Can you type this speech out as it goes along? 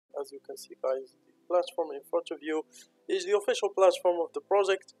as you can see, guys, the platform in front of you is the official platform of the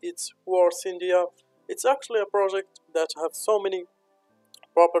project. It's Warsindia. It's actually a project that have so many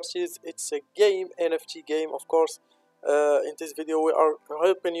properties. It's a game, NFT game, of course. In this video we are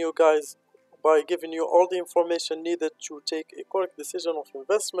helping you guys by giving you all the information needed to take a correct decision of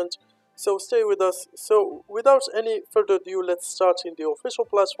investment, so stay with us. So without any further ado, let's start in the official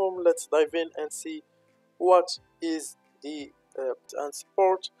platform. Let's dive in and see what is the and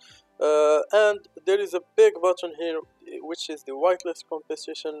support. And there is a big button here, which is the whitelist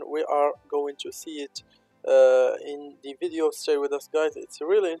competition. We are going to see it in the video. Stay with us, guys. It's a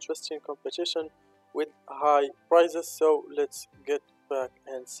really interesting competition with high prizes. So let's get back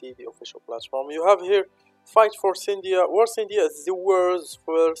and see the official platform. You have here Fight for Warsindia. Warsindia is the world's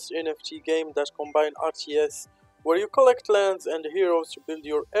first NFT game that combines RTS, where you collect lands and heroes to build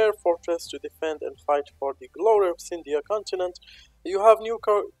your air fortress to defend and fight for the glory of Warsindia continent. You have new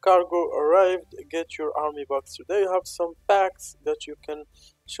cargo arrived. Get your army box today. You have some packs that you can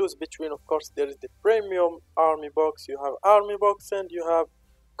choose between. Of course, there is the premium army box, you have army box, and you have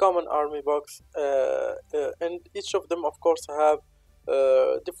common army box, and each of them, of course, have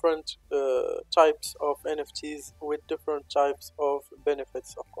different types of NFTs with different types of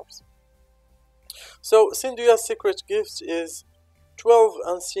benefits, of course. So Warsindia's secret gift is 12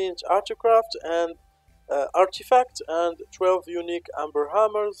 ancient artifact and artifact and 12 unique amber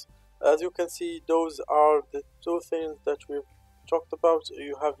hammers. As you can see, those are the two things that we've talked about.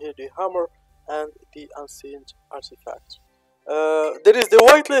 You have here the hammer and the ancient artifact. There is the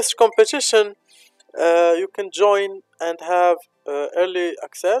whitelist competition. You can join and have early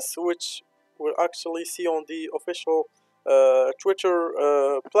access, which we'll actually see on the official Twitter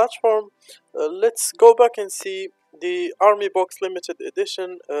platform. Let's go back and see the army box limited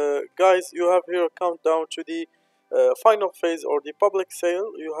edition. Guys, you have here a countdown to the final phase or the public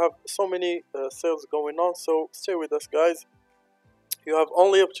sale. You have so many sales going on, so stay with us, guys. You have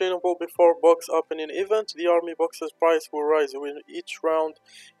only obtainable before box opening event. The army box's price will rise when each round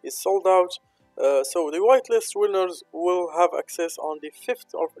is sold out. So the whitelist winners will have access on the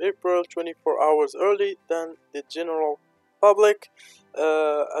 5th of April, 24 hours early than the general public.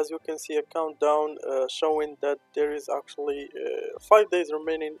 As you can see, a countdown showing that there is actually 5 days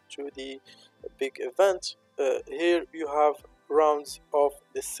remaining to the big event. Here you have rounds of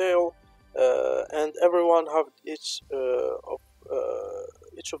the sale, and everyone have each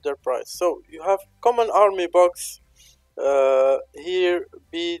of their price. So you have common army box. Here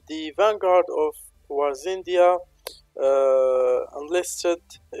be the Vanguard of Warsindia, unlisted,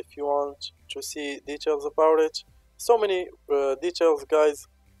 if you want to see details about it. So many details, guys,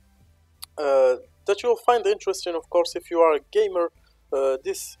 that you'll find interesting, of course, if you are a gamer.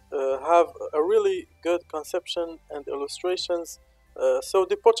 This have a really good conception and illustrations. So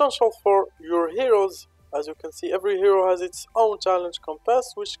the potential for your heroes, as you can see, every hero has its own challenge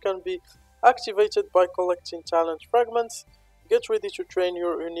compass, which can be activated by collecting challenge fragments. Get ready to train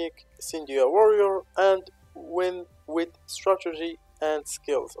your unique Warsindia warrior and win with strategy and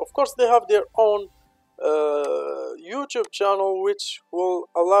skills. Of course, they have their own YouTube channel, which will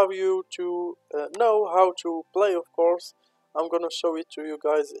allow you to know how to play, of course. I'm gonna show it to you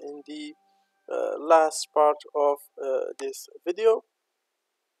guys in the last part of this video.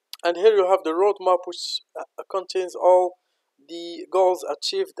 And here you have the roadmap, which contains all the goals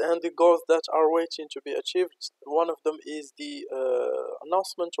achieved and the goals that are waiting to be achieved. One of them is the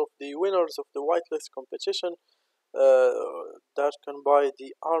announcement of the winners of the whitelist competition that can buy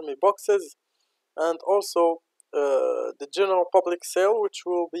the army boxes, and also the general public sale, which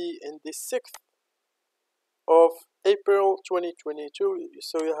will be in the 6th of April 2022.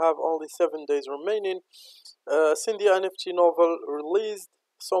 So you have only 7 days remaining. Warsindia NFT novel released.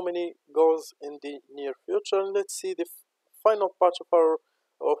 So many goals in the near future. Let's see the final part of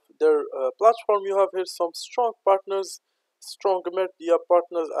their platform. You have here some strong partners, strong media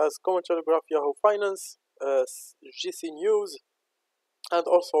partners as Common Telegraph, Yahoo Finance, GC News, and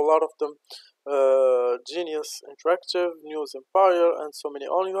also a lot of them Genius Interactive, News Empire, and so many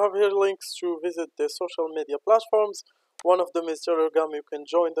on. You have here links to visit their social media platforms. One of them is Telegram. You can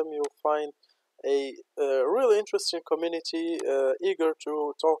join them. You'll find a really interesting community eager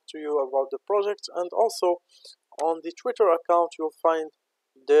to talk to you about the project. And also on the Twitter account, you'll find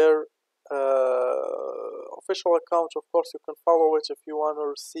their official account. Of course, you can follow it if you want to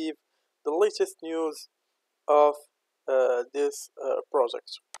receive the latest news of this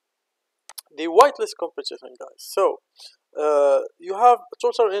project. The whitelist competition, guys. So you have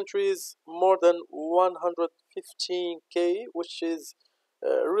total entries more than 115k, which is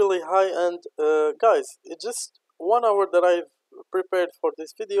really high. And guys, it's just 1 hour that I've prepared for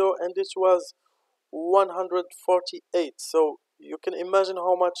this video, and it was 148. So you can imagine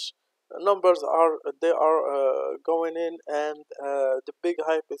how much numbers are going in, and the big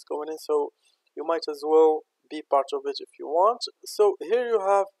hype is going in, so you might as well be part of it if you want. So here you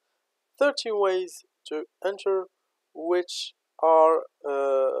have 13 ways to enter, which are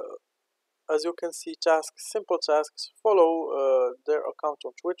as you can see, tasks, simple tasks. Follow their account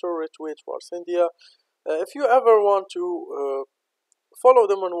on Twitter, retweet Warsindia. If you ever want to follow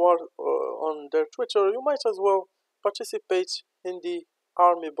them on their Twitter, you might as well participate in the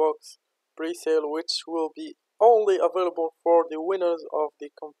army box pre-sale, which will be only available for the winners of the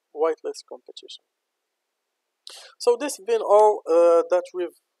whitelist competition. So this has been all that we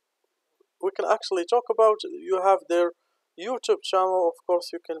can actually talk about. You have their YouTube channel, of course.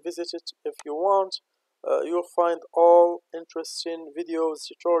 You can visit it if you want. You'll find all interesting videos,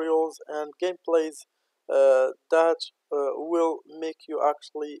 tutorials, and gameplays that will make you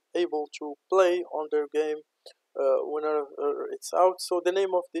actually able to play on their game whenever it's out. So the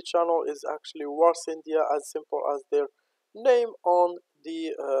name of the channel is actually Warsindia, as simple as their name on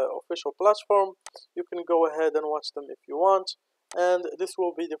the official platform. You can go ahead and watch them if you want. And this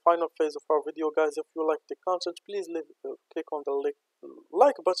will be the final phase of our video, guys. If you like the content, please click on the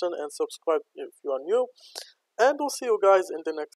like button and subscribe if you are new. And we'll see you guys in the next